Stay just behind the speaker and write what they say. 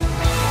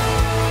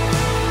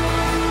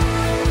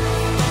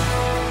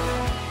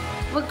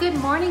good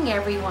morning,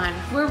 everyone.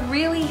 We're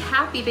really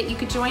happy that you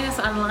could join us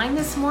online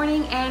this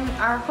morning, and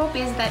our hope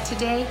is that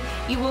today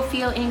you will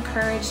feel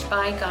encouraged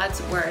by God's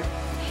Word.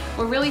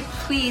 We're really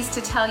pleased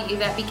to tell you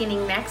that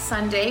beginning next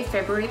Sunday,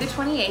 February the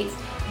 28th,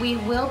 we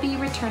will be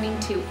returning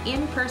to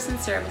in-person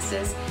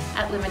services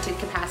at limited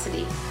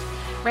capacity.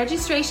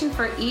 Registration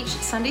for each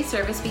Sunday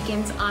service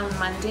begins on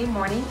Monday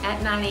morning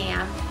at 9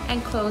 a.m.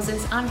 and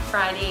closes on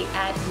Friday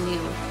at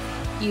noon.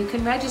 You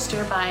can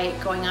register by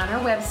going on our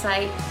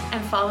website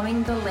and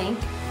following the link,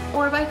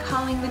 or by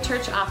calling the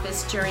church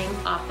office during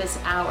office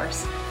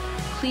hours.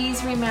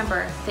 Please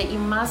remember that you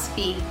must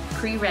be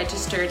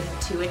pre-registered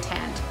to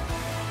attend.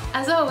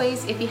 As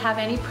always, if you have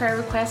any prayer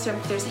requests or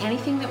if there's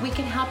anything that we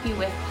can help you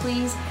with,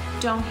 please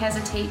don't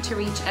hesitate to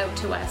reach out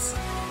to us.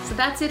 So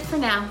that's it for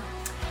now.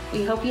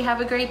 We hope you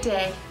have a great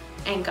day,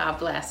 and God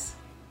bless.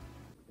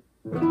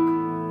 Walking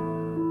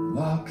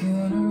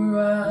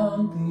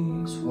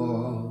around these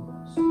walls,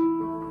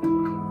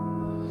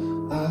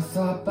 I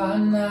thought by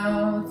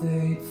now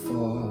they'd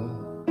fall,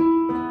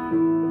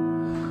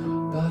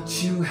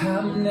 but you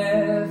have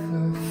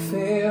never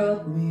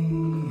failed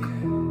me yet.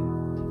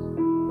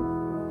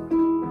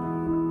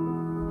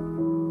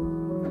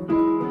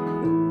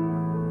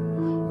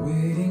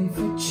 Waiting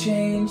for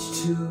change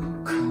to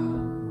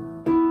come,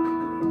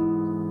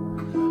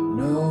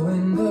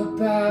 knowing the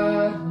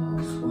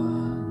battle's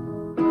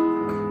won,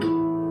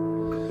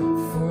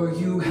 for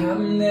you have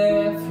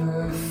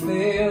never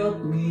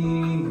failed me yet.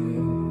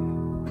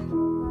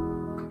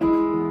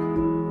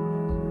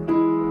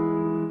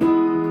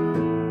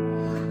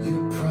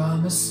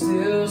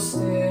 Still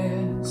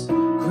stands,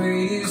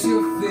 great is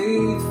your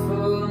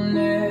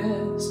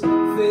faithfulness,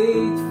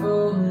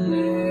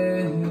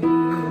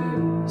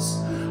 faithfulness.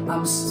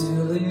 I'm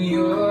still in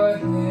your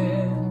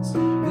hands,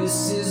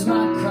 this is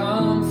my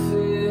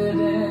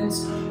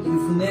confidence,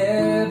 you've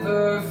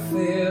never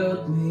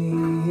failed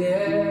me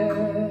yet.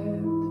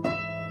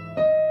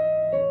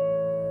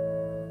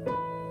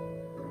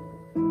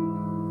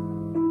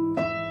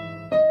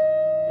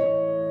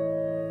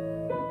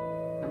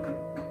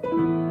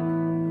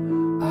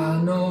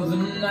 I know the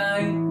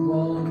night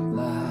won't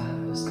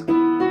last,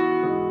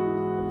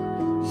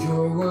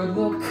 your word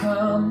will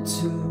come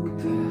to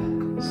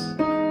pass.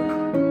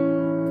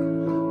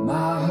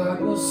 My heart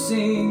will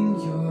sing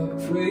your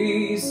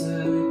praise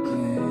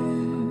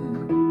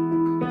again.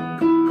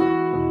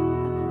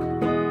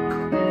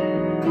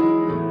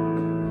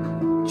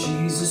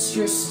 Jesus,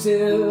 you're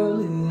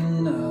still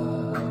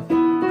enough,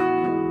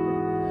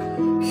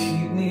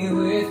 keep me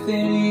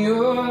within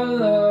your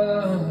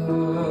love.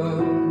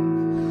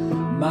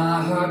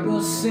 My heart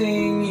will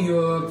sing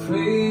your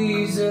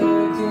praise again.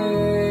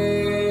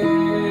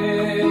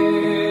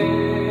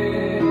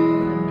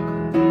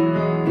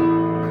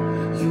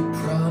 Your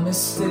promise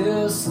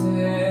still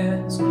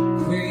stands,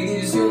 great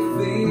is your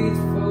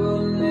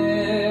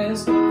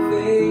faithfulness,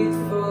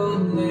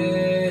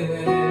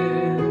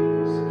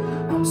 faithfulness.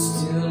 I'm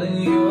still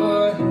in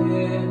your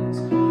hands,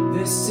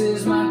 this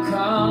is my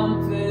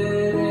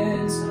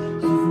confidence,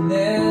 you've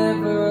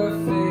never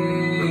failed.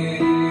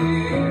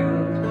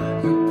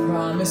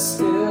 Promise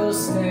still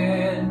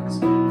stands,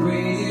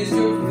 great is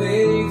your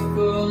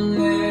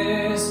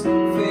faithfulness,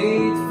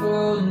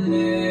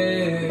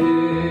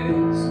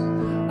 faithfulness.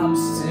 I'm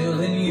still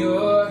in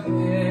your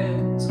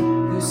hands,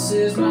 this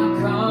is my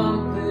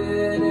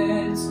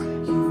confidence,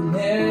 you've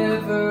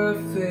never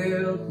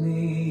failed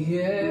me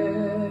yet.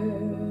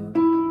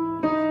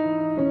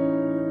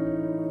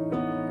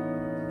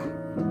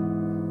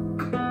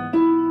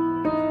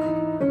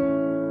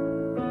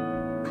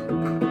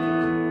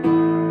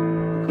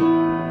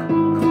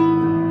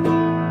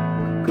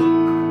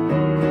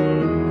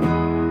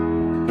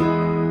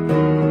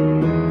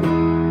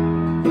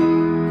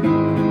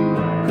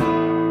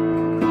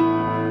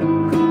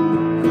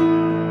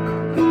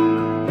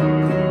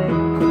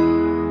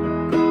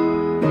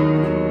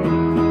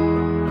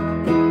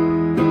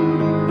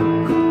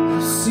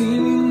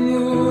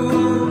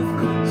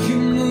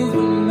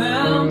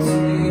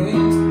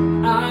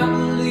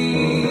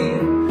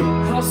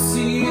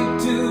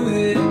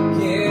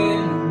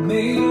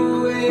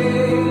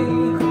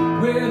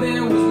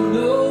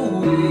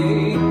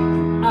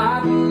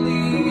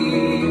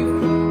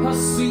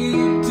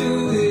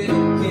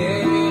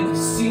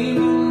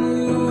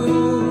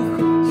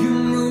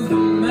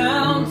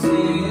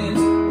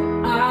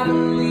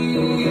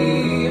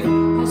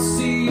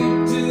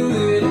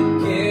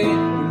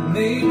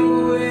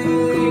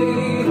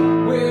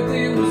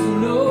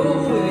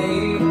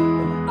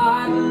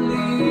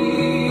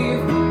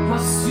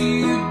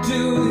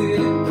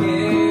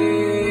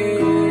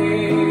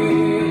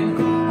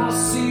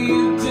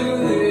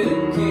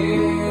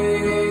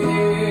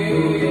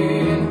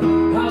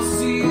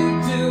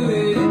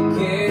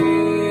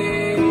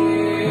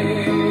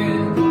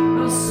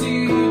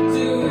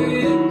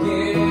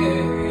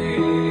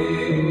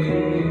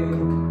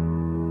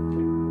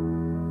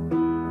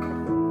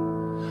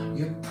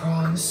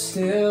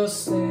 Still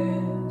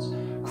stands,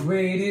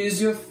 great is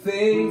your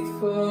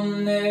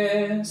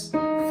faithfulness,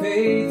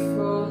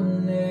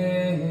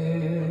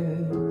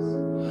 faithfulness.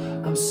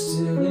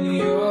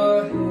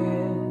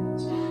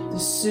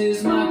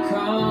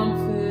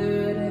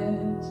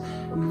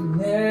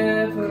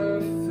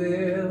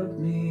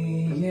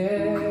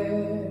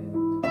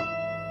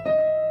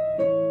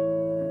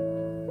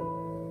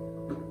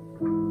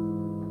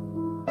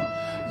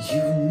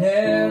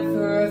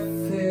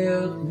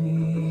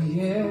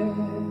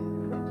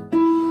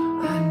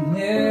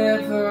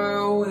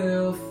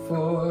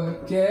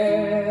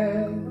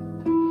 forget.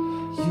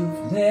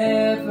 You've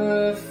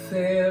never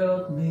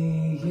failed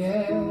me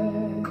yet.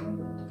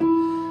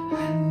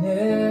 I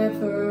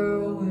never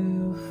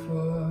will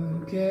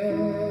forget.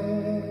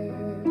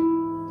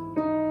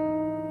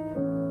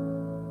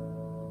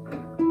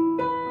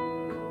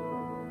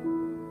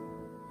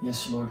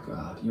 Yes, Lord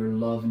God, your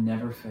love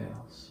never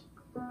fails.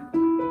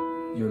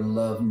 Your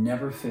love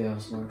never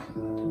fails, Lord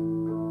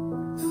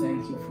God.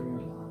 Thank you for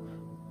your love.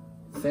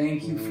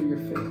 Thank you for your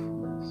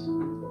faithfulness.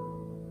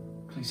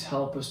 Please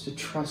help us to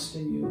trust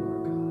in you,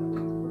 Lord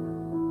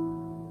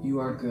God. You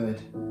are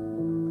good.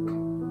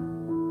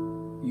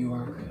 You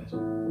are good.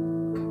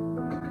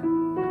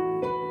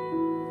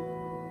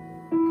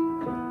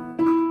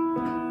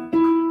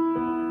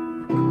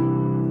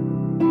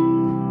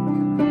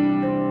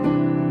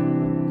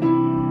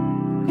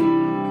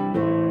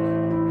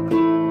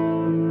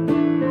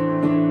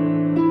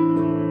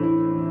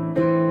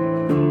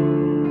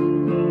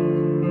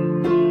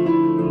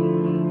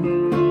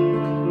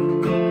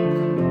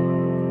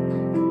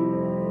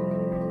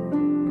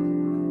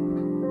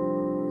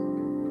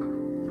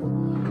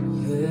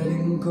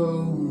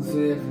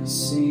 Every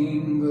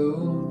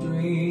single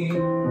dream, I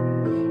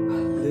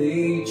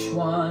lay each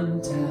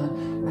one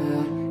down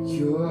at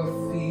your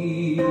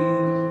feet.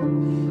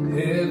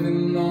 Every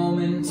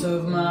moment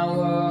of my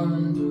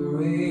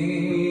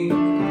wandering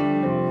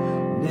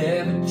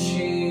never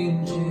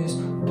changes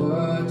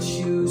what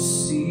you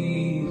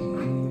see.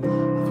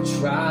 I've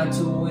tried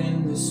to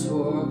win this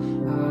war,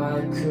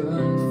 I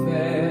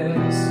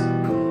confess.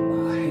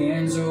 My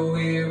hands are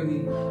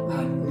weary,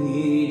 I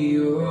need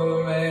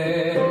your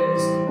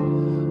rest.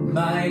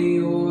 Mighty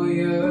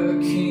warrior,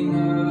 king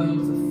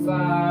of the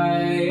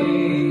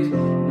fight.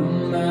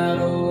 No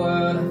matter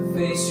what I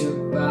face,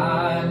 you're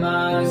by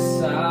my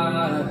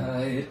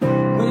side.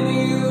 When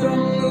you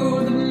don't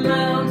move the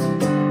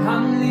mountains,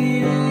 I'm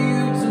needing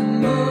you to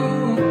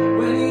move.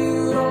 When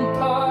you don't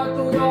part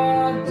the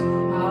waters,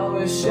 I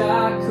wish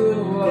I could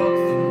walk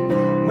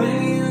through.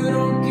 When you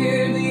don't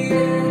give the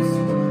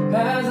answers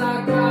as I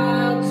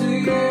cry out to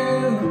you,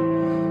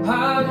 I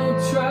will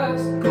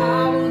trust,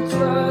 I will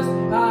trust,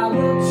 I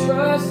will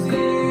trust in you.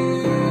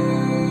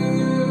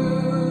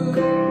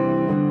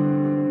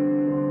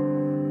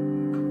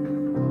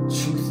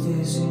 Truth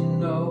is, you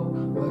know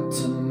what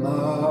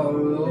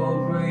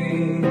tomorrow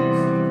brings.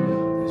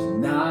 There's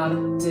not a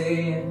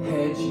day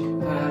ahead you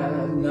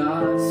have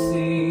not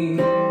seen.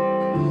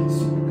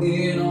 So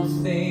in all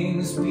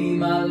things be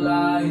my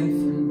life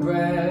and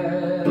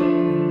breath.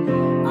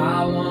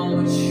 I want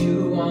what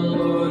you want,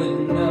 Lord,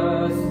 and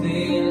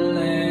nothing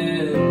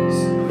less.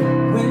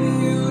 When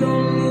you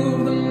don't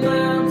move the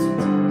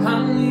mountains,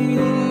 I'm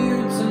needing you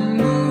to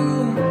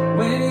move.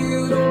 When you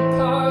don't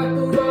part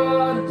the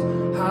waters,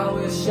 I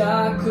wish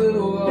I could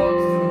walk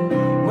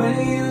through. When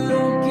you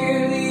don't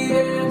give the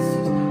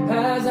answers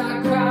as I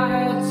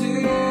cry out to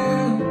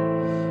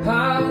you, I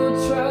will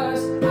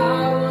trust, I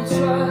will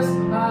trust,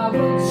 I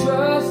will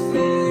trust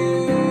in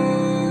you.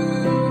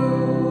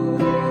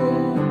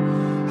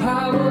 I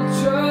will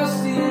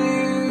trust in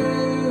you.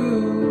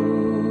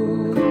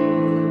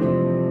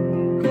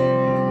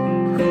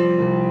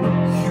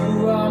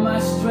 You are my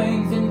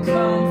strength and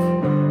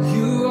comfort.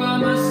 You are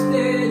my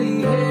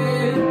steady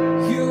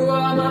hand. You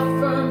are my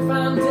firm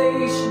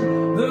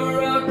foundation, the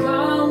rock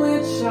on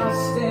which I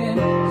stand.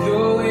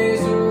 Your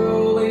ways are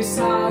always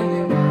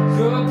higher.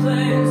 Your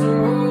plans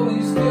are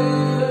always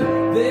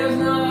good. There's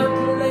not a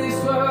place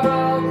where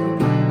I'll go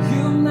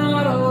you've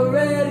not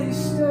already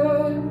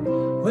stood.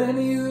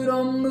 When you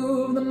don't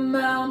move the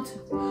mountains,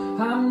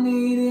 I'm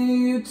needing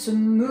you to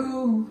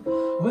move.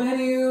 When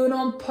you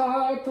don't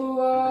part the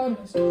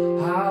waters,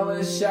 I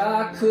wish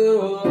I could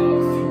walk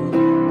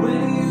through.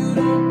 When you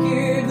don't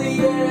give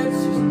the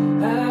answers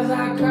as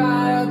I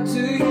cry out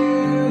to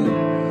you,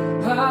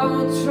 I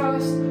will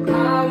trust,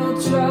 I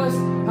will trust,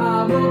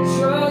 I will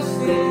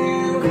trust in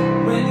you.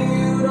 When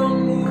you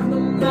don't move the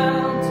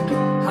mountain,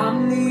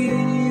 I'm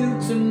needing you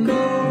to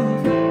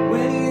move.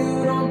 When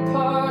you don't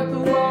part the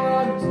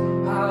waters,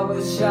 I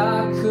wish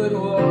I could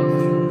walk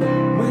through.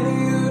 When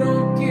you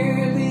don't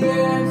give the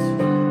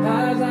answer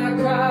as I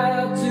cry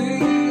out to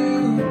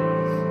you,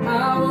 I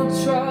will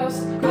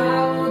trust,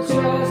 I will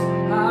trust,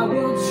 I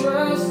will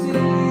trust in you.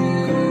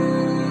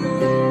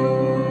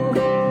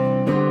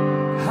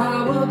 I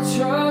will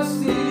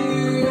trust in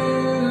you.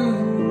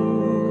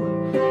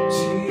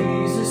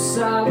 Jesus,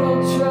 I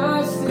will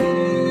trust in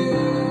you.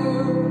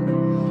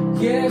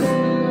 Yes,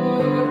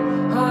 Lord,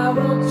 I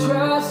will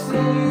trust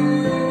in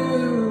you.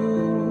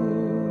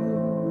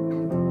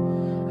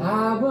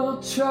 I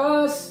will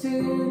trust in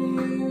you.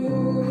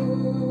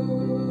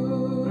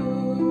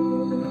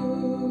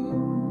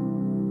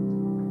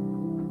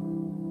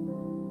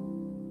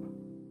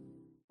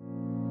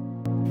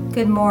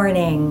 Good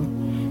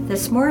morning.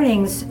 This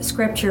morning's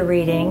scripture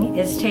reading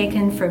is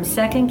taken from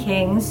 2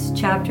 Kings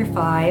chapter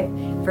 5,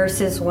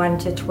 verses 1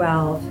 to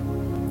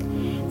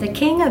 12. The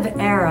king of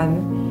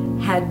Aram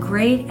had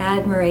great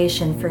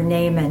admiration for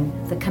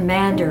Naaman, the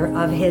commander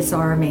of his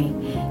army,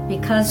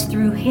 because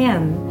through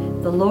him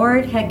the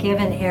Lord had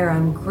given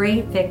Aram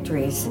great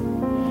victories.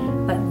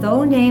 But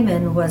though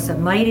Naaman was a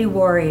mighty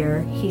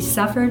warrior, he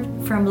suffered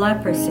from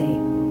leprosy.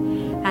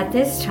 At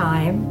this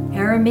time,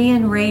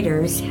 Aramean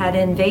raiders had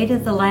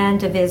invaded the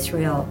land of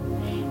Israel,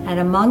 and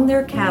among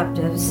their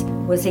captives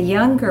was a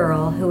young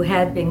girl who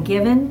had been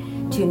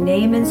given to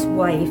Naaman's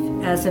wife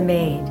as a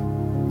maid.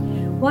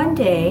 One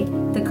day,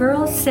 the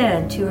girl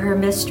said to her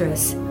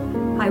mistress,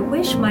 "I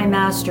wish my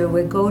master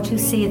would go to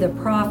see the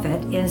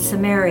prophet in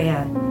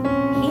Samaria.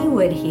 He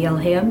would heal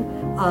him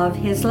of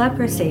his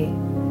leprosy."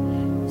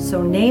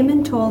 So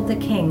Naaman told the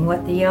king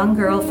what the young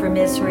girl from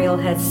Israel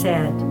had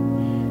said.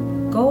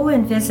 "Go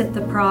and visit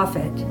the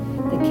prophet,"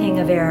 the king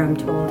of Aram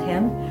told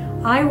him.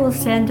 "I will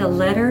send a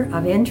letter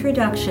of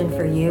introduction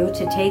for you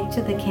to take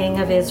to the king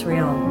of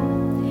Israel."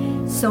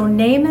 So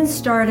Naaman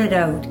started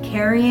out,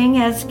 carrying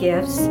as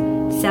gifts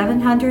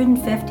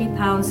 750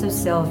 pounds of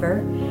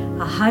silver,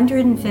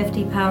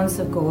 150 pounds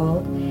of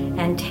gold,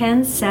 and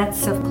 10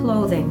 sets of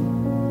clothing.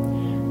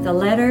 The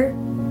letter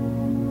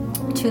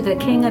to the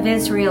king of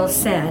Israel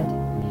said,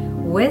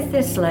 "With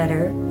this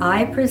letter,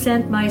 I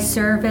present my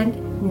servant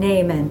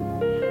Naaman.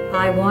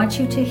 I want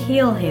you to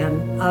heal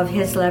him of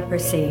his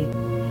leprosy."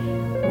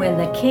 When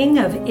the king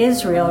of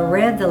Israel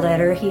read the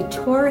letter, he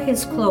tore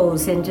his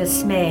clothes in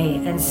dismay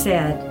and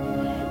said,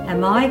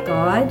 "Am I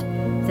God,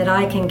 that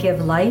I can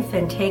give life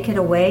and take it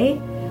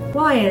away?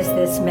 Why is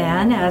this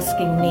man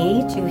asking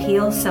me to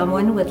heal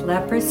someone with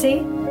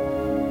leprosy?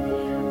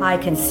 I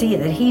can see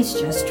that he's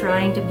just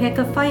trying to pick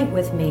a fight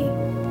with me."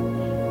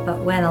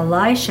 But when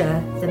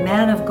Elisha, the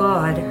man of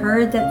God,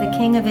 heard that the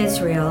king of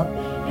Israel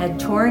had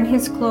torn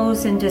his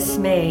clothes in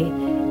dismay,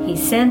 he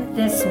sent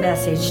this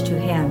message to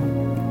him: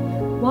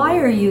 "Why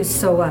are you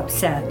so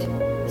upset?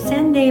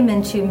 Send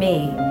Naaman to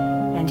me,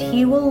 and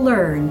he will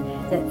learn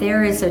that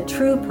there is a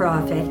true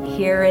prophet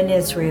here in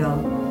Israel."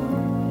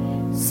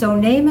 So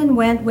Naaman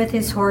went with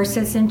his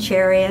horses and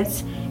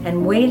chariots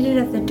and waited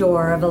at the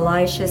door of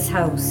Elisha's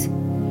house.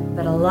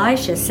 But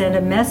Elisha sent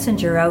a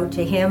messenger out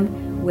to him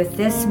with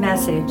this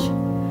message: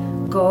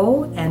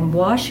 "Go and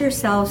wash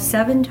yourself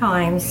 7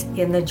 times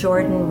in the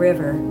Jordan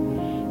River.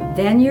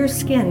 Then your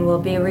skin will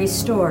be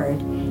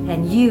restored,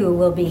 and you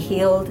will be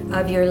healed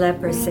of your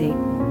leprosy."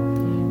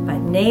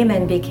 But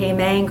Naaman became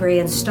angry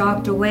and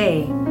stalked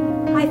away.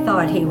 "I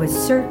thought he would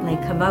certainly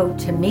come out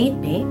to meet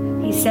me,"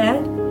 he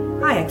said.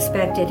 "I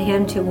expected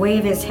him to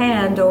wave his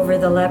hand over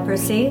the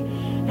leprosy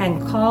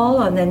and call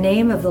on the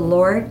name of the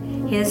Lord,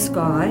 his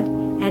God,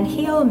 and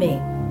heal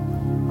me.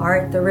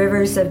 Aren't the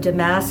rivers of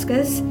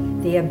Damascus,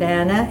 the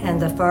Abana,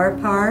 and the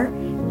Pharpar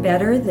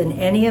better than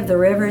any of the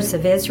rivers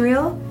of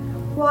Israel?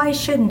 Why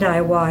shouldn't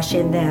I wash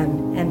in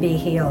them and be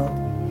healed?"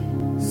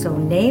 So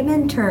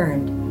Naaman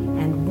turned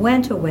and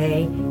went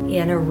away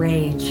in a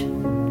rage.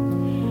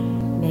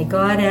 May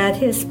God add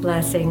his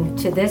blessing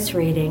to this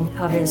reading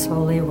of his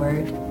holy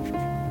word.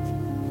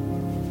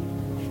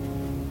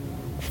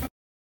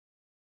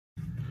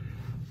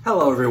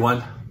 Hello,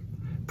 everyone.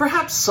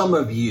 Perhaps some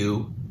of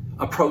you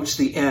approach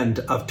the end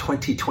of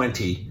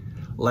 2020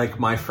 like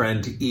my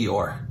friend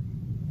Eeyore.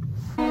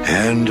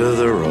 End of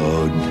the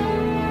road,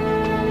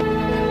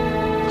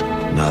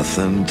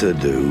 nothing to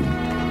do,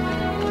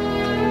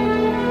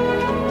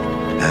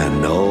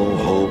 and no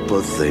hope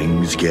of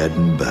things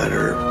getting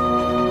better.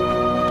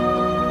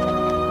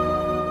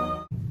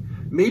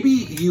 Maybe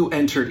you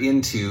entered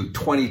into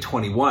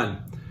 2021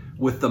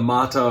 with the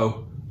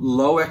motto,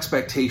 low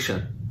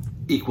expectation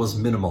equals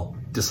minimal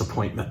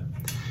disappointment.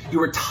 You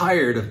were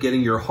tired of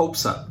getting your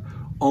hopes up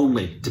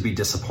only to be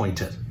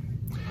disappointed.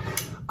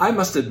 I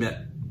must admit,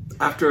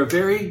 after a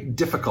very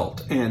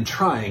difficult and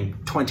trying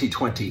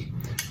 2020,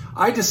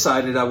 I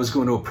decided I was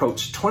going to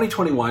approach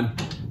 2021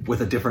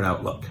 with a different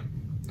outlook.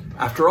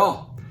 After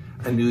all,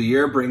 a new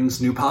year brings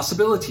new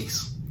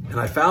possibilities, and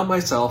I found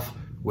myself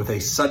with a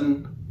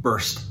sudden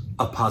burst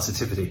of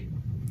positivity.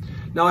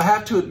 Now, I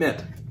have to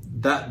admit,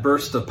 that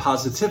burst of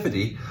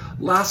positivity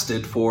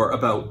lasted for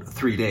about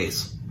 3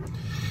 days.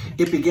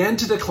 It began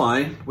to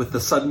decline with the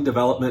sudden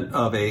development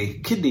of a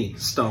kidney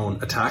stone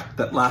attack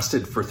that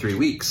lasted for 3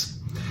 weeks.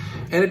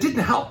 And it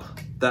didn't help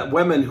that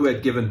women who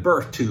had given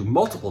birth to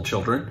multiple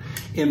children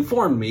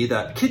informed me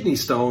that kidney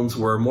stones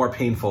were more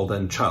painful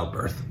than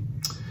childbirth.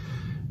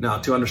 Now,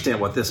 to understand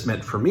what this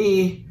meant for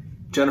me,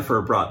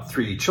 Jennifer brought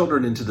 3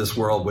 children into this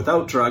world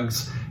without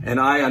drugs, and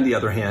I, on the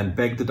other hand,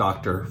 begged the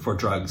doctor for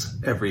drugs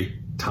every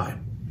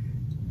time.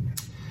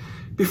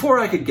 Before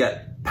I could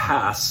get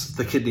past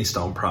the kidney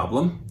stone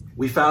problem,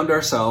 we found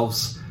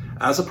ourselves,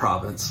 as a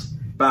province,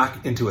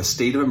 back into a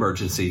state of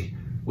emergency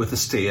with a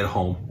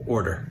stay-at-home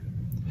order.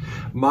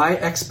 My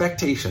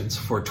expectations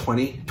for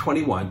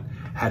 2021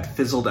 had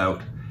fizzled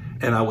out,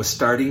 and I was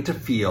starting to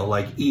feel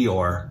like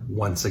Eeyore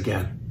once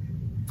again.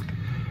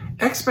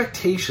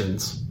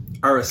 Expectations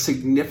are a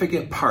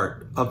significant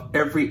part of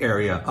every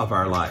area of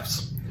our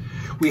lives.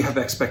 We have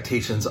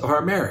expectations of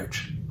our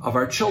marriage, of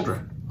our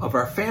children, of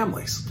our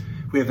families.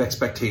 We have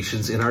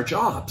expectations in our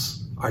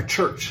jobs, our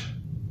church,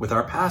 with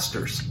our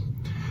pastors.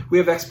 We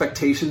have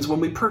expectations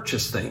when we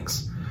purchase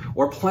things,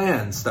 or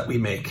plans that we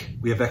make.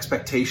 We have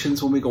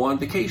expectations when we go on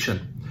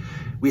vacation.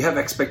 We have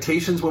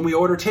expectations when we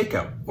order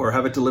takeout or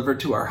have it delivered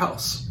to our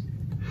house.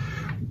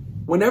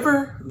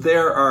 Whenever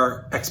there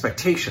are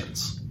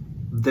expectations,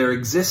 there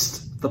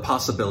exists the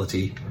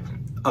possibility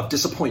of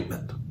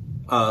disappointment,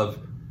 of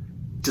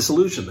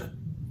disillusionment,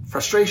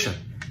 frustration,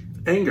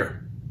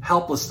 anger,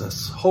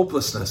 helplessness,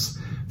 hopelessness,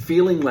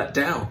 feeling let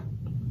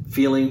down,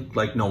 feeling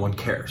like no one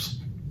cares.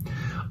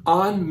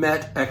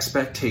 Unmet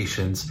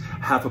expectations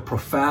have a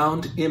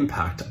profound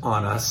impact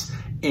on us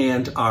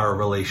and our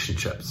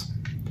relationships.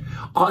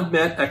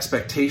 Unmet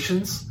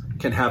expectations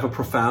can have a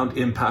profound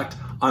impact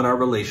on our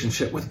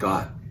relationship with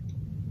God.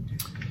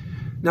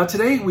 Now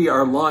today we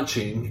are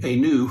launching a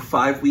new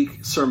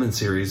 5-week sermon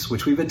series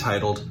which we've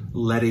entitled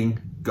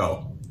Letting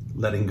Go.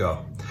 Letting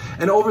Go.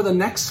 And over the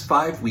next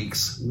 5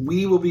 weeks,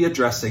 we will be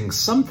addressing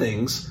some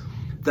things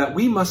that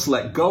we must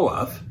let go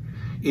of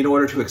in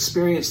order to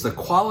experience the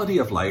quality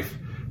of life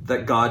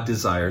that God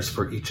desires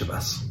for each of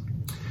us.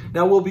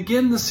 Now we'll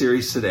begin the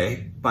series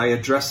today by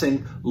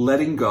addressing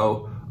letting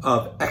go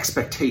of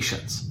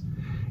expectations.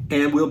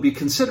 And we'll be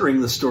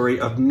considering the story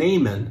of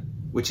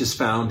Naaman, which is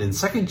found in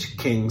 2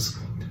 Kings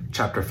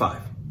chapter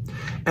 5.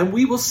 And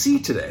we will see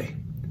today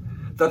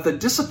that the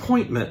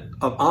disappointment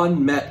of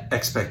unmet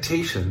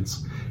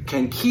expectations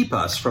can keep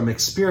us from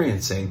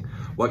experiencing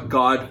what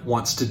God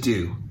wants to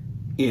do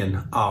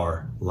in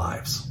our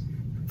lives.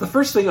 The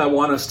first thing I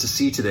want us to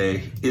see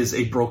today is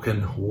a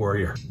broken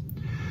warrior.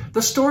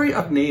 The story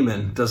of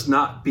Naaman does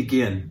not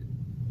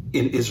begin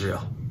in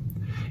Israel.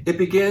 It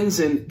begins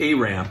in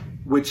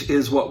Aram, which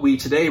is what we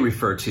today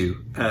refer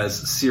to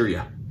as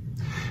Syria.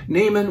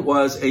 Naaman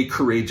was a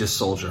courageous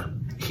soldier.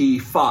 He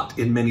fought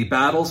in many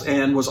battles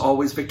and was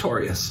always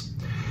victorious.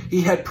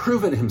 He had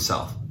proven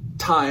himself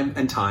time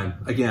and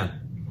time again.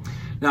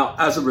 Now,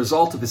 as a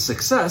result of his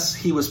success,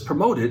 he was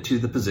promoted to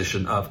the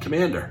position of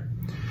commander.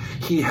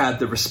 He had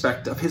the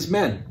respect of his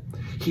men.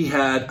 He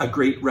had a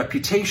great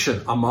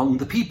reputation among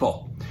the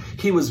people.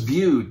 He was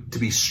viewed to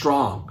be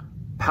strong,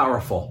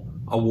 powerful,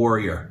 a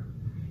warrior.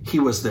 He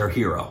was their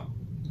hero.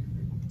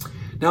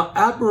 Now,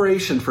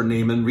 admiration for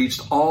Naaman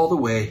reached all the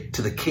way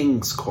to the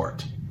king's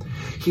court.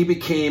 He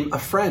became a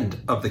friend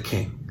of the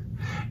king.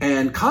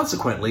 And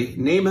consequently,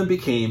 Naaman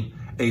became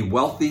a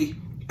wealthy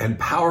and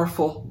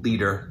powerful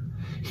leader.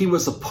 He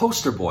was a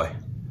poster boy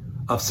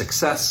of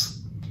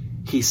success.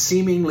 He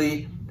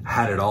seemingly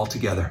had it all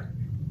together.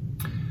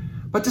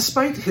 But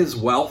despite his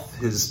wealth,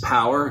 his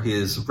power,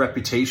 his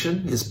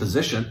reputation, his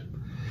position,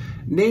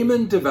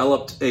 Naaman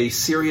developed a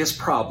serious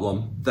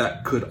problem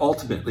that could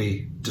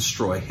ultimately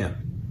destroy him.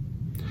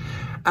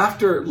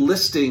 After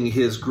listing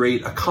his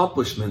great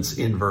accomplishments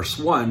in verse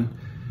 1,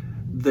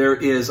 there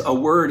is a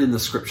word in the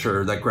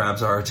scripture that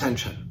grabs our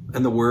attention,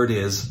 and the word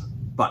is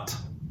but.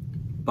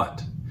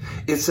 But.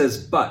 It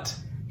says, but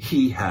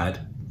he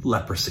had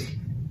leprosy.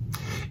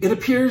 It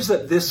appears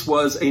that this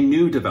was a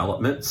new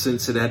development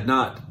since it had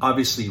not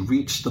obviously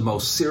reached the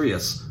most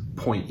serious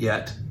point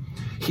yet.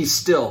 He's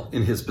still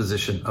in his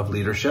position of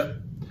leadership.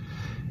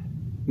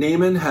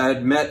 Naaman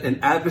had met an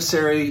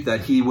adversary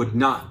that he would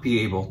not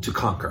be able to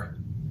conquer.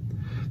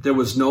 There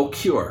was no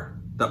cure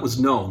that was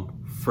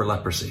known for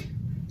leprosy.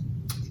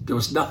 There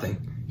was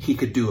nothing he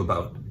could do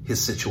about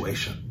his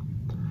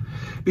situation.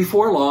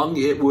 Before long,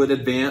 it would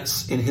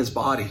advance in his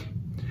body,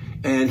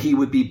 and he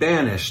would be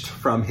banished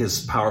from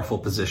his powerful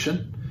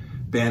position,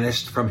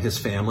 banished from his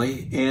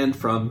family, and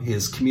from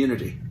his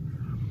community.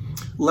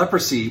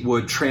 Leprosy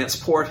would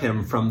transport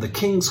him from the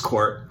king's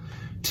court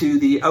to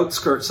the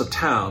outskirts of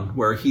town,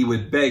 where he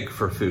would beg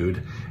for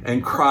food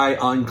and cry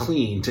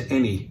unclean to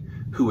any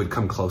who would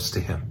come close to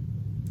him.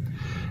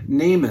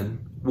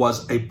 Naaman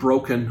was a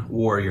broken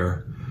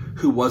warrior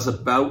who was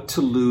about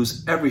to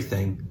lose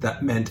everything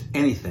that meant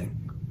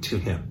anything to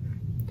him.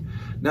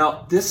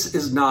 Now, this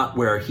is not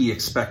where he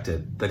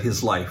expected that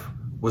his life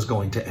was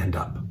going to end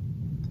up.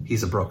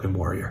 He's a broken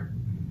warrior.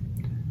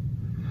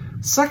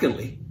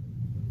 Secondly,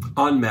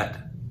 unmet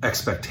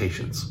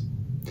expectations.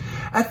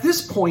 At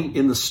this point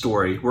in the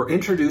story, we're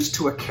introduced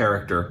to a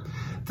character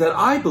that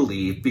I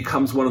believe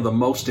becomes one of the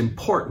most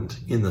important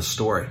in the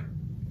story.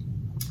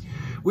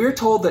 We're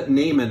told that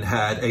Naaman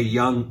had a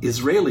young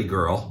Israeli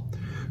girl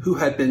who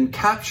had been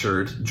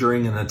captured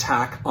during an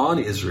attack on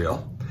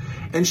Israel,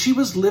 and she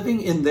was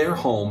living in their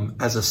home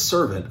as a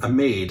servant, a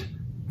maid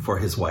for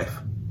his wife.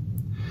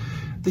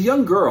 The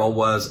young girl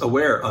was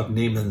aware of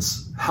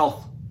Naaman's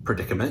health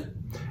predicament,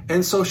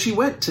 and so she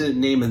went to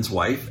Naaman's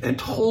wife and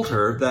told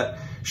her that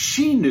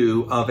she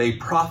knew of a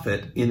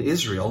prophet in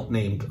Israel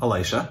named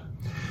Elisha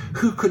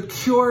who could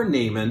cure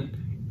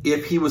Naaman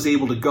if he was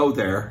able to go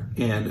there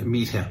and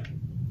meet him.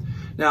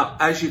 Now,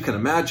 as you can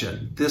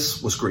imagine,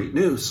 this was great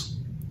news.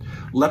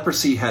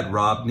 Leprosy had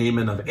robbed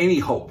Naaman of any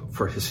hope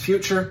for his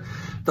future.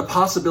 The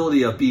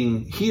possibility of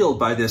being healed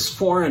by this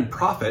foreign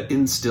prophet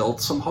instilled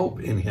some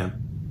hope in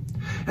him.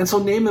 And so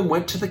Naaman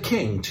went to the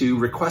king to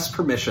request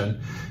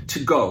permission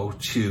to go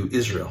to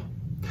Israel.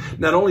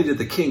 Not only did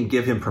the king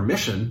give him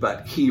permission,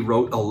 but he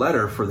wrote a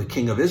letter for the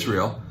king of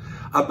Israel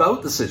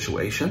about the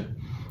situation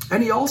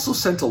And he also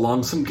sent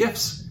along some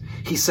gifts.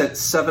 He sent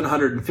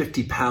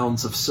 750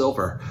 pounds of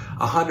silver,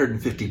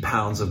 150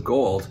 pounds of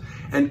gold,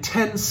 and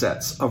 10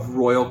 sets of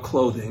royal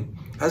clothing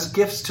as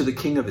gifts to the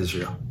king of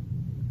Israel.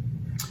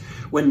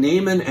 When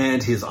Naaman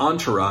and his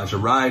entourage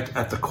arrived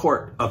at the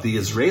court of the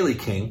Israeli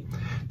king,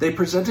 they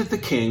presented the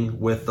king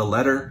with the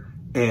letter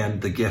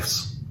and the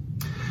gifts.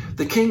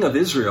 The king of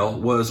Israel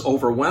was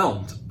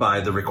overwhelmed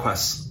by the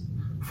requests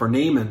for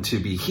Naaman to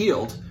be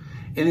healed,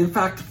 and in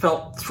fact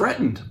felt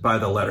threatened by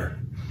the letter.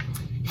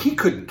 He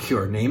couldn't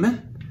cure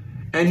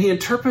Naaman, and he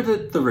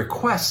interpreted the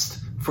request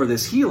for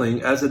this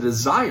healing as a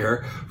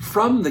desire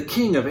from the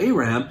king of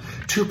Aram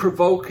to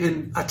provoke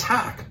an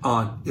attack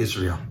on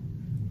Israel.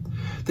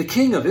 The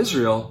king of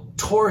Israel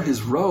tore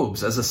his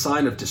robes as a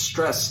sign of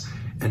distress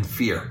and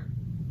fear.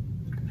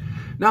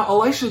 Now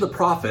Elisha the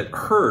prophet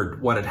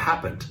heard what had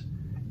happened,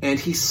 and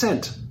he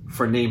sent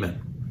for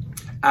Naaman,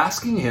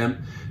 asking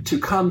him to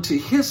come to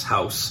his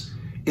house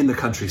in the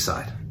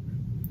countryside.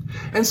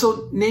 And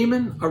so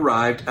Naaman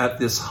arrived at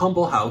this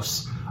humble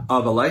house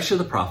of Elisha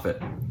the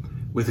prophet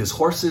with his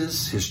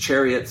horses, his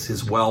chariots,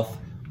 his wealth,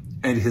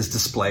 and his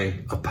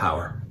display of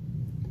power.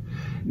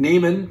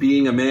 Naaman,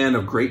 being a man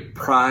of great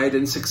pride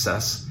and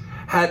success,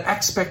 had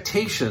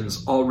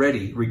expectations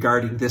already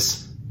regarding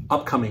this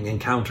upcoming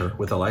encounter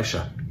with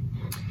Elisha.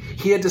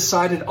 He had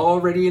decided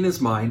already in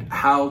his mind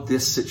how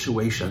this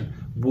situation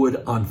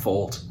would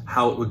unfold,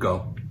 how it would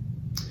go.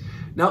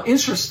 Now,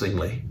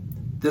 interestingly,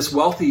 this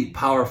wealthy,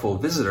 powerful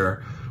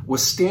visitor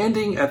was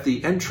standing at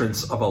the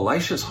entrance of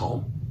Elisha's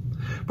home,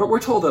 but we're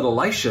told that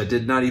Elisha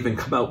did not even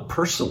come out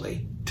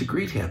personally to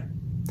greet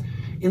him.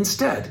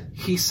 Instead,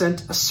 he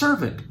sent a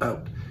servant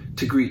out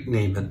to greet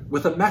Naaman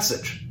with a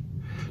message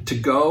to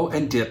go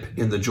and dip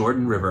in the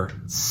Jordan River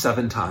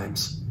 7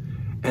 times,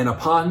 and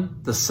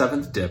upon the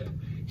 7th dip,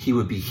 he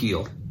would be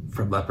healed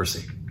from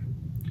leprosy.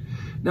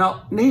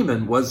 Now,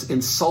 Naaman was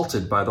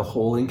insulted by the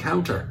whole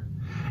encounter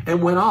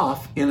and went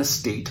off in a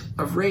state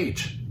of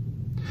rage.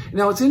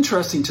 Now, it's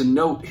interesting to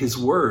note his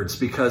words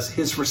because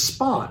his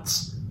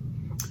response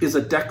is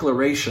a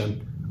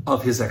declaration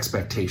of his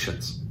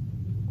expectations.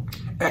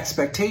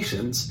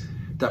 Expectations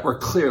that were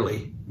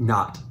clearly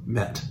not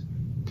met.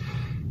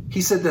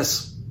 He said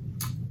this,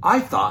 "I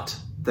thought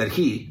that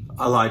he,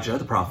 Elijah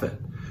the prophet,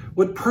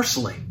 would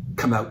personally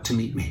come out to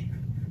meet me.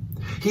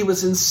 He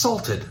was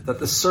insulted that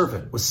the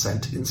servant was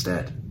sent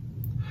instead.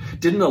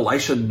 Didn't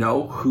Elisha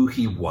know who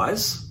he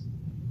was?"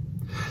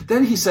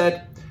 Then he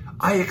said,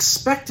 "I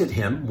expected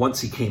him, once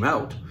he came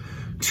out,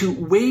 to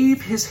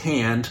wave his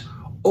hand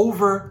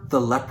over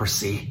the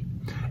leprosy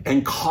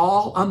and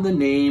call on the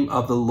name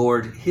of the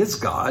Lord his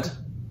God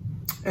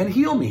and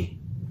heal me.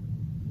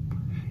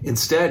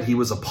 Instead, he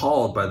was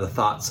appalled by the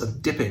thoughts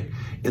of dipping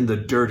in the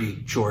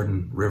dirty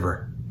Jordan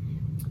River.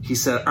 He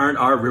said, 'Aren't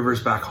our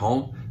rivers back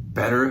home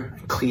better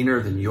and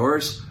cleaner than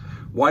yours?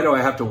 Why do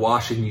I have to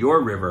wash in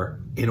your river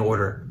in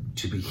order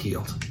to be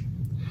healed?'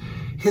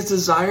 His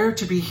desire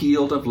to be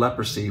healed of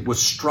leprosy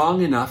was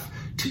strong enough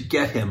to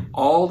get him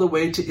all the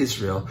way to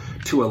Israel,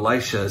 to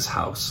Elisha's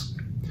house.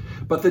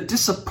 But the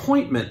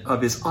disappointment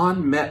of his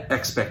unmet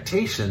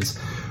expectations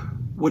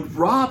would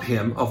rob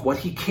him of what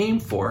he came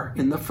for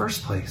in the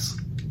first place.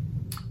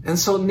 And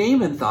so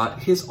Naaman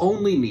thought his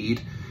only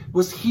need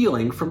was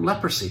healing from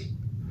leprosy.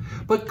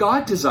 But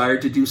God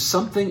desired to do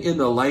something in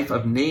the life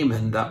of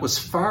Naaman that was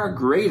far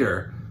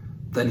greater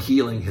than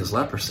healing his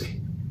leprosy.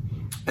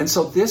 And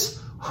so this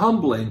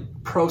humbling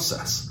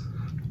process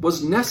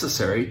was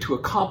necessary to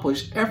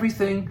accomplish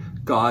everything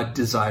God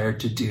desired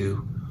to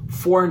do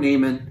for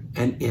Naaman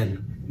and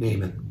in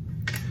Naaman.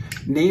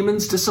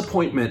 Naaman's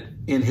disappointment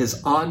in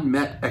his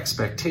unmet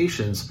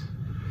expectations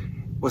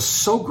was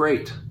so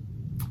great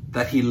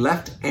that he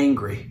left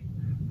angry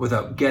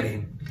without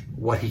getting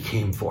what he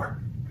came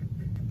for.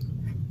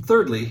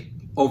 Thirdly,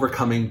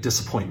 overcoming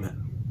disappointment.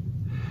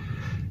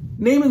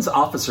 Naaman's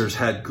officers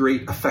had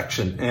great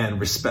affection and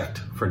respect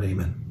for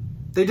Naaman.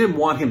 They didn't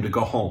want him to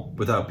go home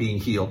without being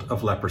healed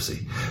of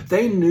leprosy.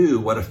 They knew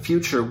what a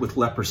future with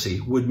leprosy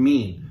would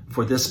mean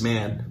for this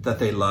man that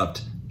they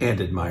loved and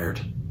admired.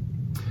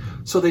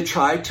 So they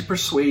tried to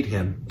persuade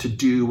him to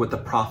do what the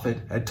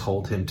prophet had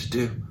told him to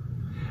do.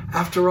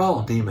 After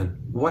all, Naaman,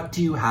 what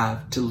do you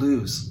have to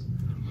lose?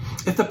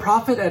 If the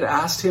prophet had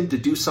asked him to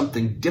do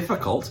something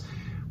difficult,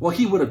 well,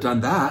 he would have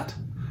done that.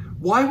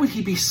 Why would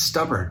he be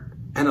stubborn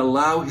and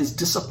allow his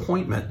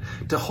disappointment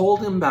to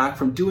hold him back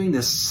from doing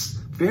this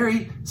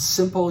very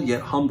simple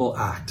yet humble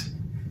act?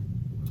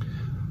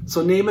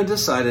 So Naaman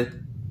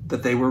decided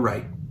that they were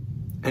right,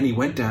 and he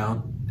went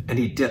down and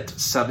he dipped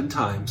 7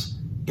 times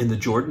in the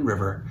Jordan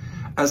River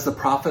as the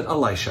prophet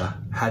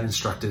Elisha had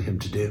instructed him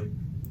to do.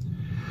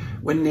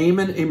 When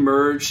Naaman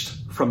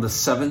emerged from the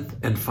 7th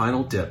and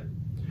final dip,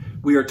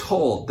 we are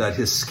told that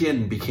his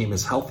skin became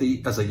as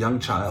healthy as a young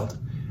child,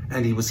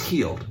 and he was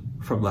healed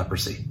from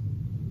leprosy.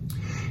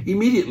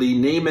 Immediately,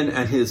 Naaman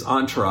and his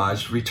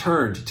entourage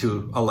returned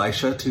to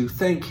Elisha to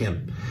thank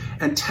him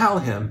and tell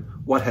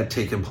him what had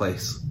taken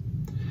place.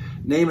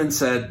 Naaman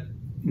said,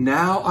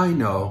 "Now I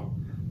know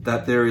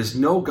that there is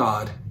no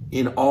God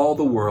in all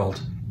the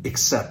world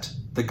except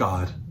the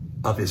God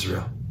of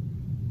Israel.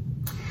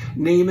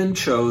 Naaman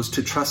chose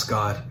to trust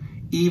God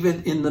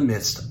even in the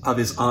midst of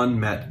his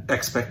unmet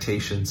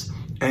expectations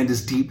and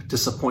his deep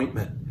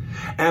disappointment,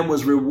 and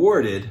was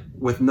rewarded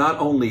with not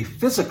only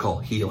physical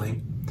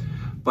healing,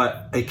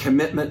 but a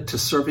commitment to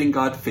serving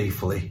God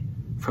faithfully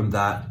from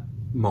that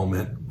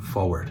moment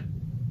forward.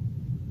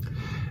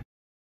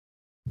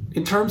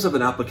 In terms of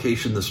an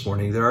application this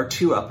morning, there are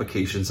two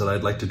applications that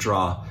I'd like to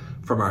draw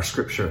from our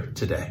scripture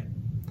today.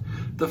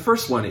 The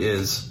first one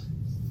is,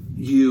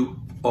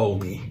 you owe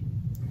me.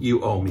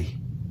 You owe me.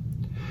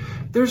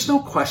 There's no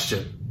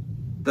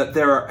question that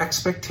there are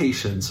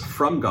expectations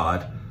from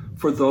God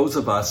for those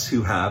of us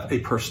who have a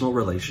personal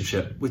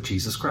relationship with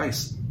Jesus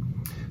Christ.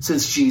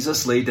 Since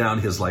Jesus laid down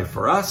his life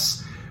for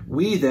us,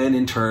 we then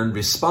in turn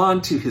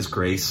respond to his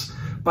grace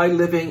by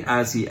living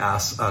as he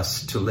asks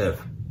us to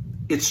live.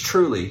 It's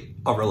truly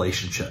a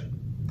relationship.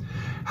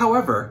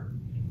 However,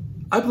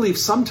 I believe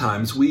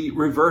sometimes we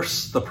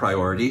reverse the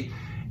priority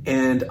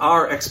and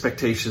our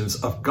expectations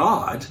of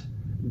God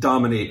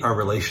dominate our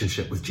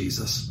relationship with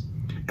Jesus.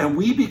 And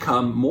we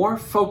become more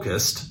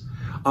focused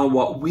on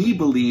what we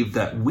believe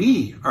that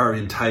we are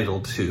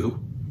entitled to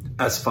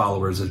as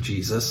followers of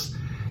Jesus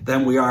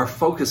than we are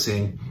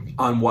focusing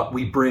on what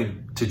we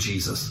bring to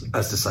Jesus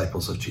as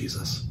disciples of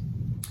Jesus.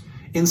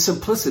 In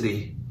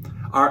simplicity,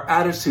 our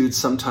attitude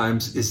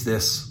sometimes is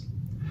this: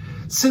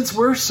 since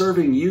we're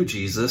serving you,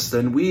 Jesus,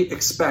 then we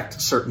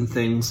expect certain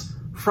things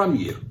from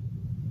you.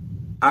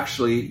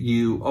 Actually,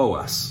 you owe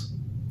us.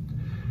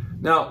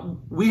 Now,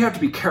 we have to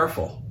be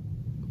careful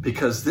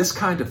because this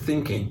kind of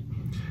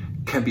thinking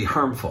can be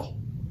harmful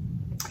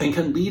and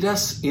can lead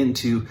us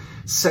into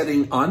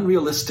setting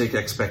unrealistic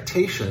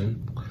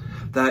expectation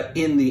that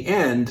in the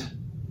end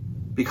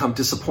become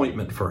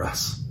disappointment for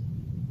us.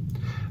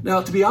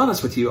 Now, to be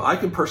honest with you, I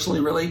can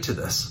personally relate to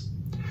this.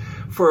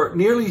 For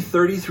nearly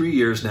 33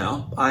 years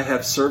now, I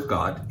have served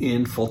God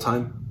in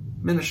full-time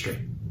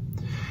ministry.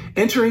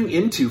 Entering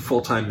into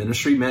full-time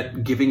ministry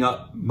meant giving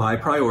up my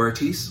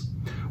priorities,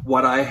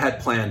 what I had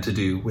planned to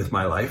do with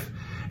my life,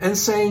 and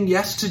saying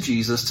yes to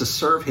Jesus to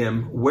serve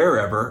him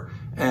wherever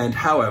and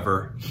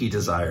however he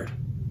desired.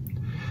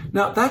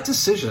 Now, that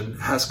decision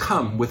has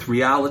come with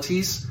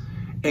realities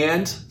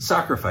and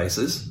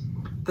sacrifices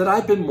that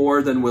I've been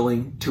more than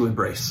willing to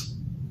embrace.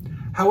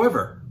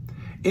 However,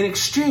 in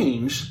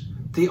exchange,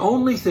 the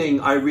only thing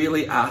I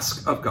really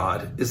ask of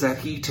God is that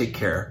he take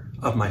care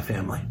of my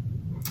family.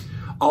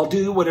 I'll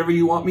do whatever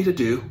you want me to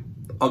do.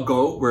 I'll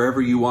go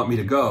wherever you want me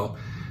to go.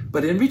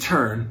 But in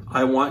return,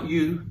 I want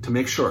you to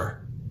make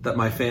sure that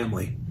my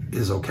family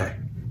is okay.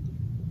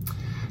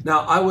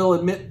 Now, I will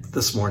admit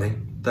this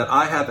morning that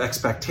I have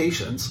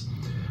expectations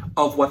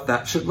of what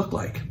that should look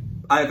like.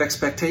 I have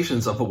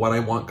expectations of what I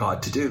want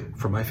God to do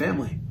for my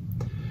family.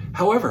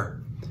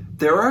 However,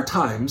 there are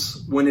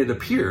times when it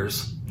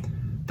appears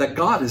that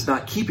God is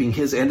not keeping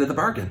his end of the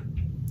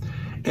bargain.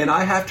 And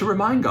I have to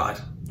remind God,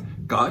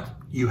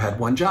 you had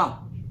one job.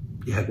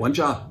 You had one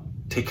job.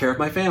 Take care of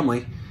my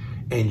family,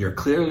 and you're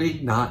clearly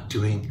not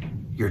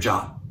doing your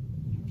job.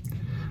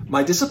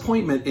 My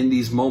disappointment in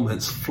these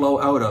moments flow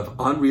out of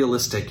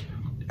unrealistic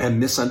and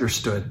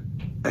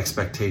misunderstood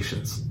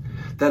expectations.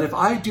 That if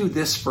I do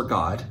this for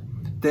God,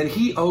 then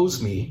he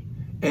owes me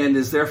and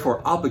is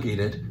therefore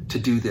obligated to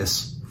do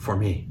this for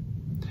me.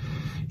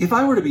 If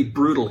I were to be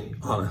brutally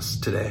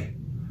honest today,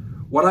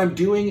 what I'm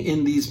doing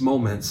in these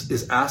moments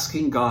is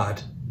asking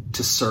God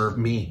to serve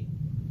me,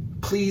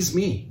 please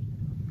me,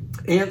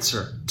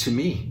 answer to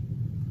me,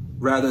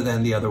 rather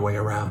than the other way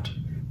around.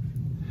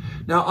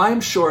 Now, I'm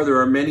sure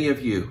there are many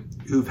of you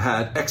who've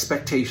had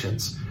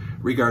expectations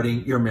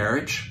regarding your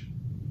marriage,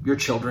 your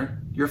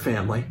children, your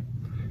family,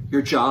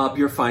 your job,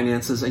 your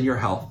finances, and your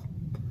health.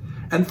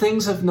 And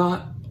things have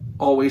not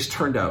always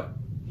turned out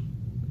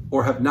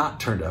or have not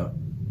turned out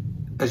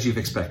as you've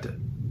expected.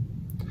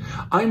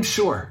 I'm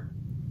sure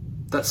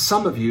that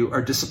some of you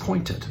are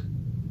disappointed.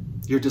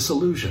 You're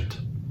disillusioned.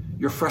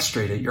 You're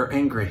frustrated. You're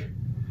angry.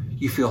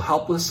 You feel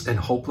helpless and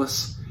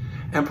hopeless.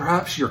 And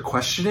perhaps you're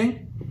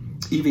questioning,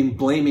 even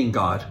blaming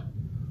God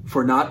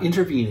for not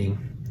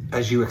intervening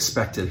as you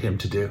expected him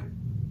to do.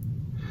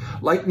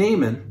 Like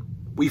Naaman,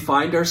 we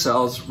find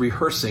ourselves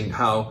rehearsing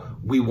how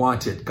we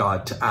wanted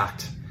God to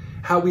act,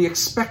 how we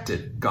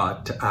expected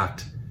God to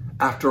act.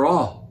 After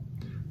all,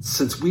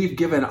 since we've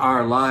given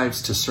our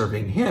lives to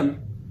serving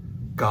him,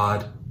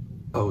 God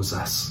owes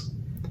us.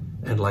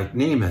 And like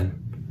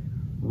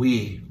Naaman,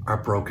 we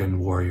are broken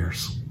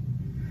warriors.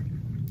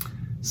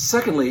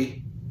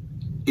 Secondly,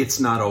 it's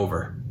not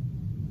over.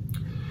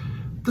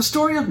 The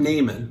story of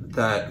Naaman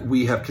that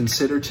we have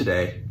considered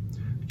today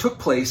took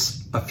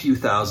place a few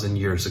thousand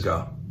years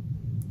ago.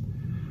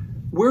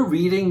 We're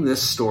reading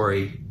this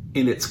story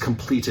in its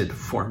completed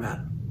format.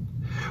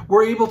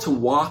 We're able to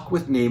walk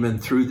with Naaman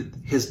through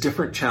his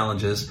different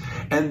challenges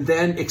and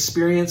then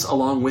experience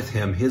along with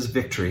him his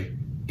victory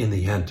in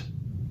the end.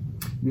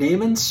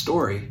 Naaman's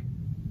story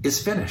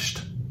is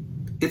finished.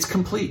 It's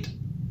complete.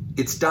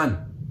 It's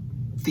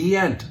done. The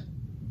end.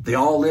 They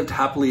all lived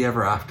happily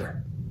ever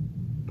after.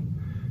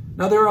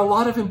 Now, there are a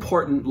lot of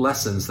important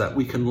lessons that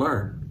we can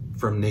learn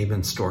from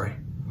Naaman's story.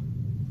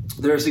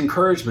 There's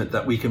encouragement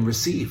that we can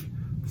receive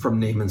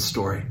from Naaman's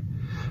story,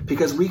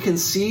 because we can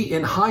see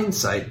in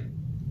hindsight,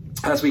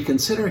 as we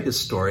consider his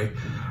story,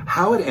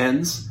 how it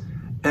ends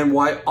and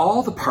why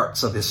all the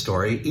parts of his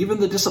story, even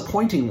the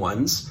disappointing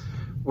ones,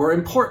 were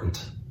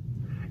important.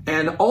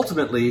 And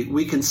ultimately,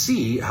 we can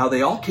see how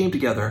they all came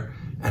together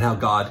and how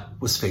God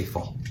was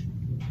faithful.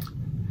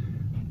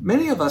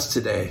 Many of us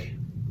today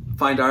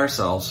find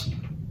ourselves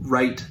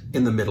right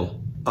in the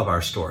middle of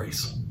our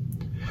stories.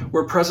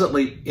 We're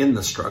presently in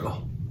the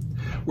struggle.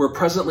 We're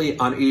presently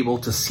unable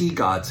to see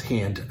God's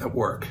hand at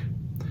work.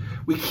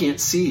 We can't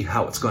see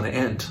how it's going to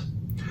end.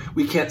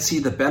 We can't see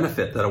the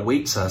benefit that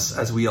awaits us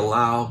as we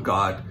allow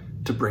God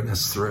to bring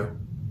us through.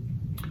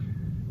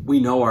 We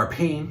know our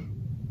pain.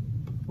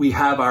 We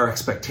have our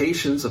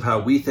expectations of how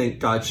we think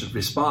God should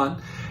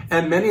respond.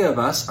 And many of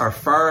us are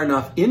far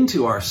enough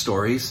into our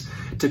stories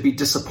to be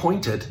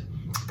disappointed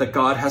that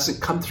God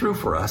hasn't come through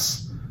for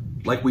us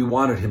like we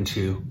wanted him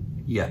to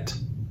yet.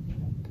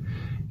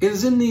 It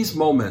is in these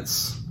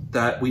moments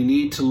that we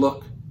need to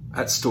look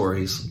at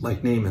stories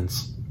like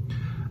Naaman's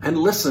and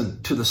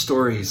listen to the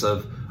stories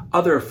of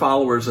other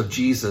followers of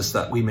Jesus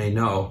that we may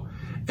know,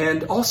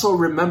 and also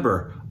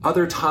remember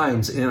other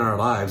times in our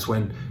lives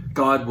when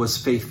God was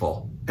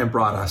faithful and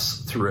brought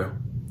us through,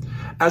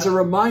 as a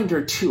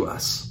reminder to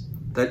us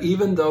that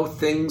even though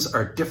things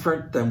are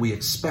different than we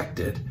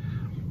expected,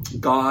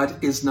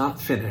 God is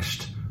not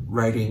finished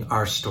writing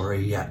our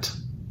story yet.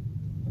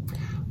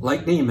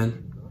 Like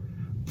Naaman,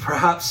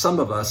 perhaps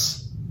some of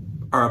us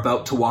are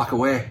about to walk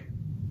away,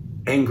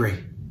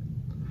 angry,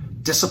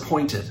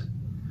 disappointed,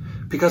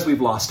 because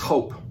we've lost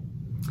hope,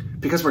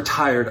 because we're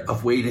tired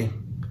of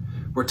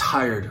waiting, we're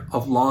tired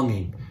of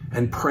longing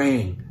and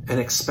praying and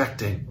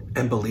expecting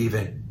and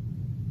believing.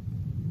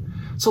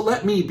 So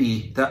let me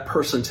be that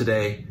person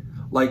today,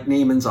 like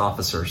Naaman's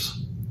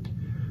officers,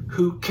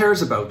 who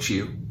cares about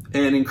you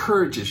and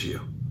encourages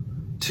you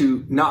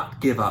to not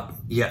give up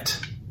yet.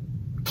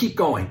 Keep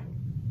going.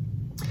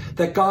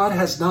 That God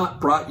has not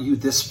brought you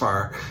this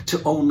far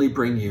to only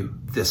bring you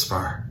this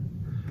far.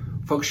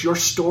 Folks, your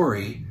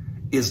story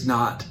is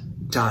not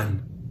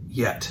done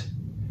yet.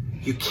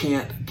 You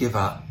can't give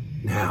up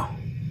now.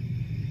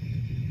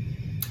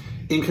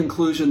 In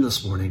conclusion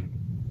this morning,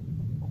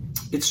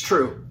 it's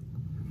true.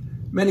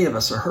 Many of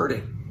us are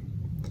hurting.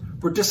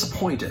 We're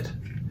disappointed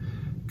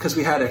because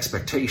we had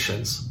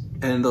expectations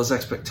and those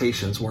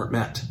expectations weren't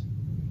met.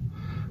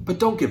 But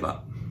don't give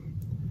up.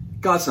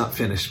 God's not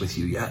finished with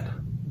you yet.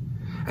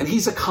 And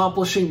he's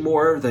accomplishing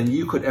more than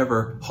you could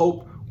ever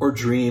hope or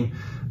dream.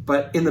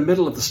 But in the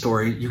middle of the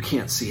story, you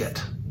can't see it.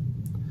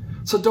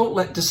 So don't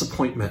let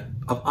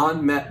disappointment of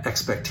unmet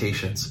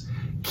expectations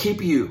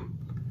keep you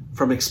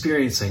from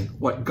experiencing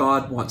what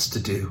God wants to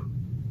do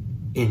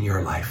in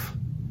your life.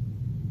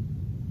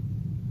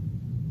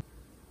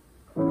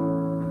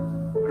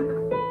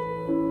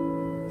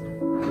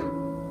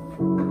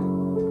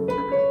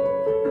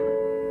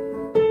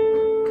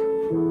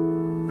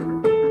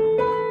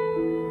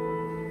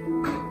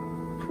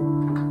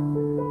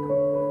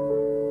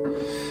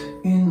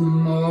 In the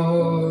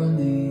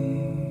morning,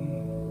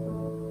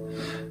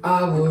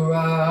 I will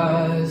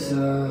rise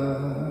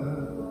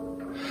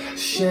up,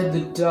 shed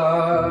the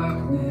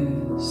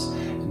darkness,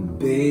 and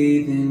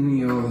bathe in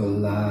your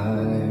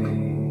light.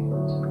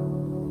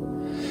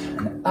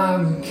 And I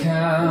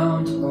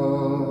recount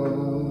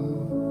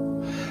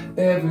all,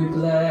 every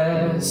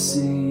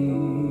blessing,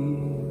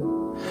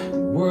 the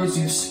words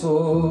you've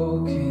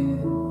spoken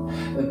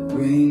that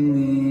bring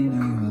me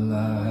new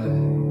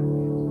life.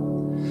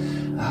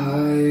 I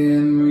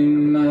am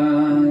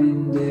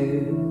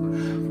reminded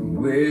from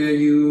where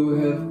you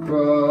have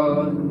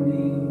brought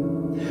me,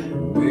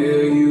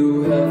 where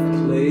you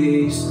have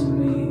placed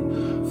me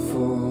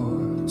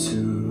for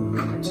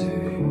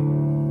today.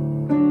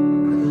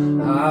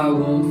 I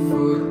won't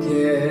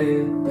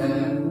forget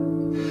that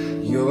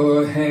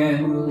your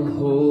hand will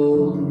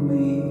hold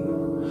me,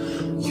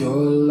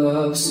 your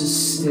love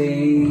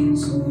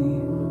sustains me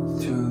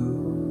through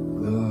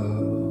the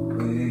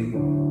way.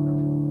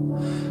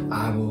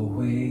 I will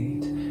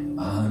wait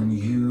on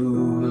you,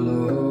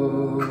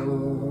 Lord.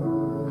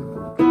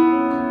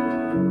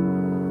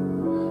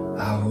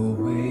 I will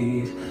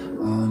wait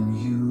on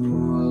you,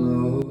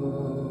 Lord.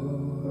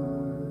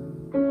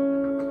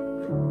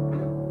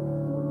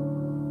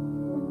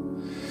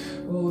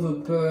 Oh, the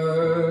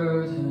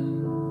burdens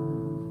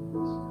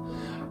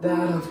that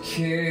I've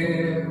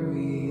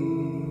carried,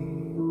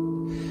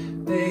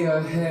 they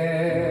are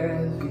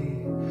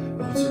heavy,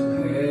 oh, too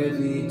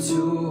heavy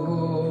to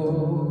hold.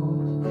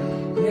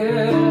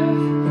 Yeah,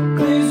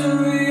 there's a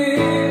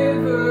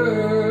river,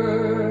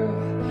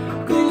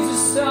 there's a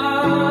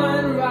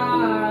sunrise,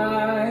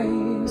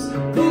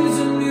 there's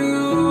a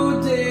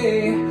new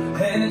day,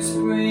 and it's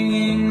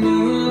bringing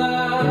new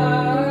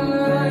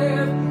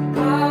life.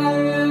 I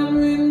am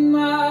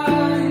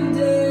reminded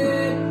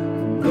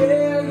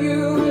where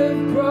you have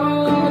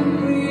brought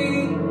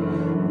me,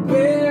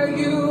 where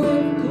you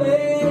have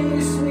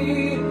placed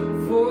me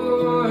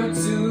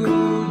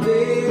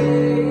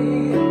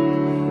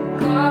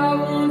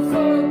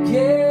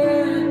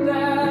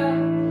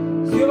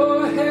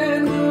Your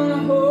hand will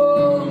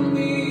hold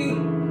me.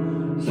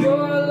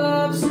 Your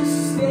love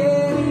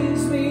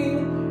sustains me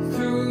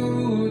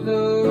through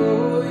the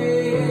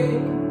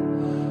way.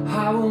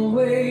 I will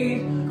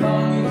wait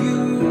on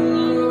you,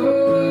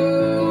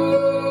 Lord.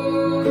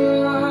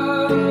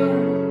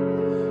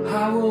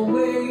 I will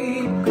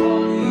wait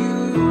on you,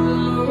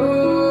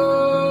 Lord.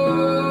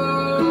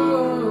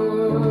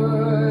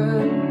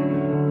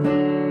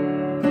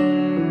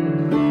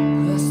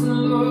 Bless the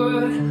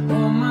Lord,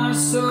 oh my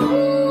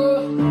soul,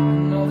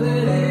 and all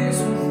that is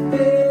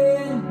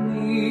within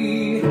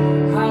me.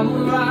 I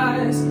will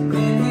rise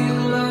in His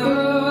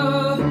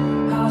love.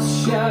 I'll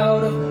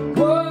shout of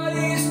what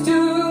He's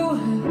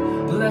doing.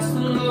 Bless the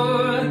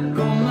Lord,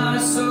 oh my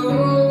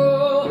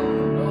soul,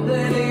 and all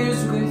that is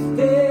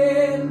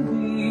within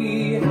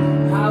me.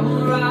 I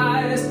will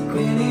rise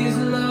in His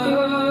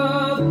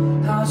love.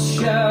 I'll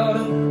shout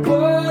of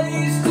what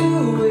He's doing.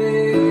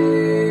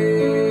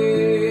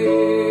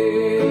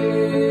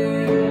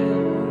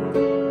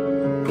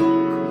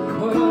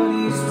 What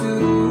He's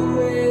doing.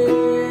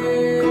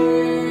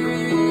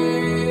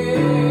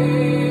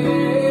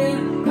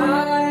 I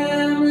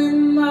am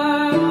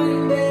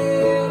reminded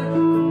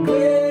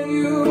where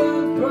you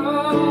have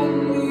brought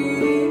me,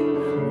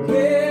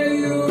 where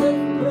you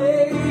have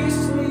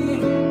placed me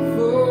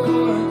for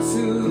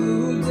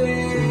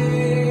today.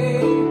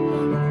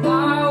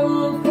 I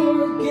won't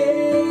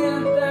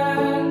forget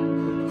that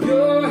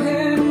your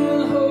hand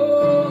will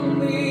hold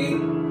me.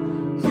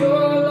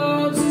 Your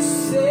love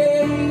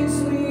sustains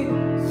me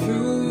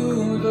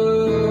through the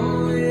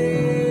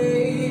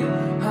way.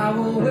 I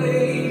will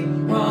wait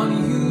on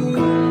you,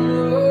 Lord.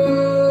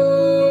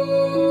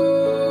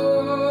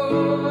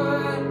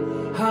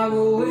 I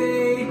will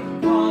wait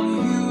on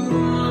you,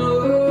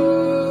 Lord.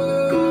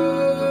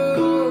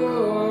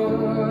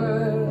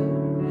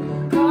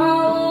 I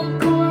won't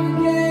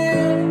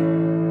forget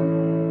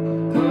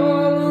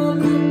all of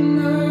your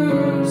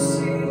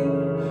mercy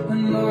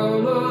and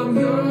all of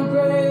your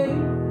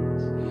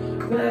grace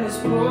that is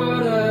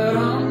poured out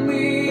on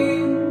me.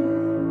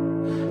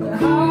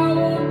 I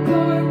won't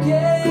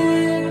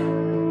forget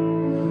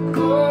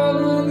all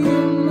of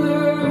your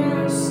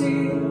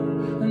mercy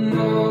and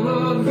all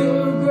of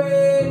your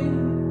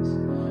grace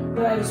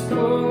that is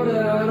poured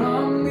out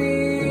on me.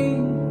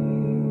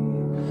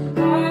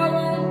 I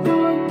won't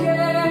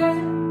forget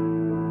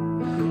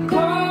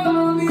all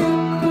of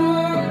your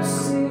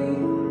mercy,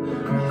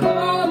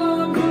 all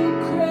of your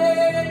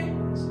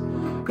grace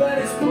that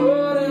is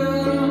poured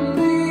out on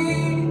me.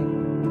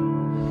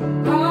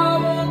 I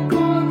won't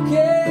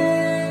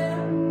forget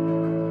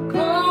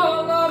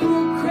all of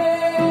your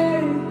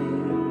grace,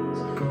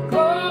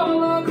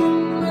 all of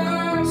your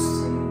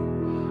mercy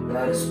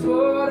that is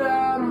poured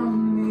out on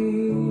me.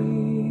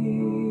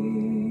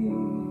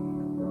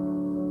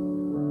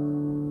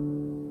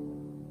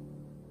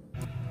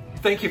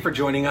 Thank you for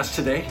joining us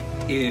today.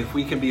 If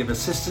we can be of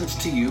assistance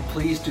to you,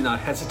 please do not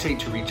hesitate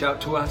to reach out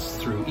to us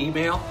through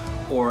email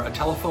or a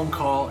telephone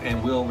call,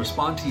 and we'll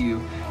respond to you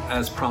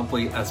as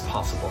promptly as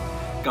possible.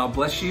 God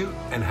bless you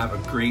and have a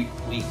great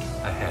week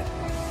ahead.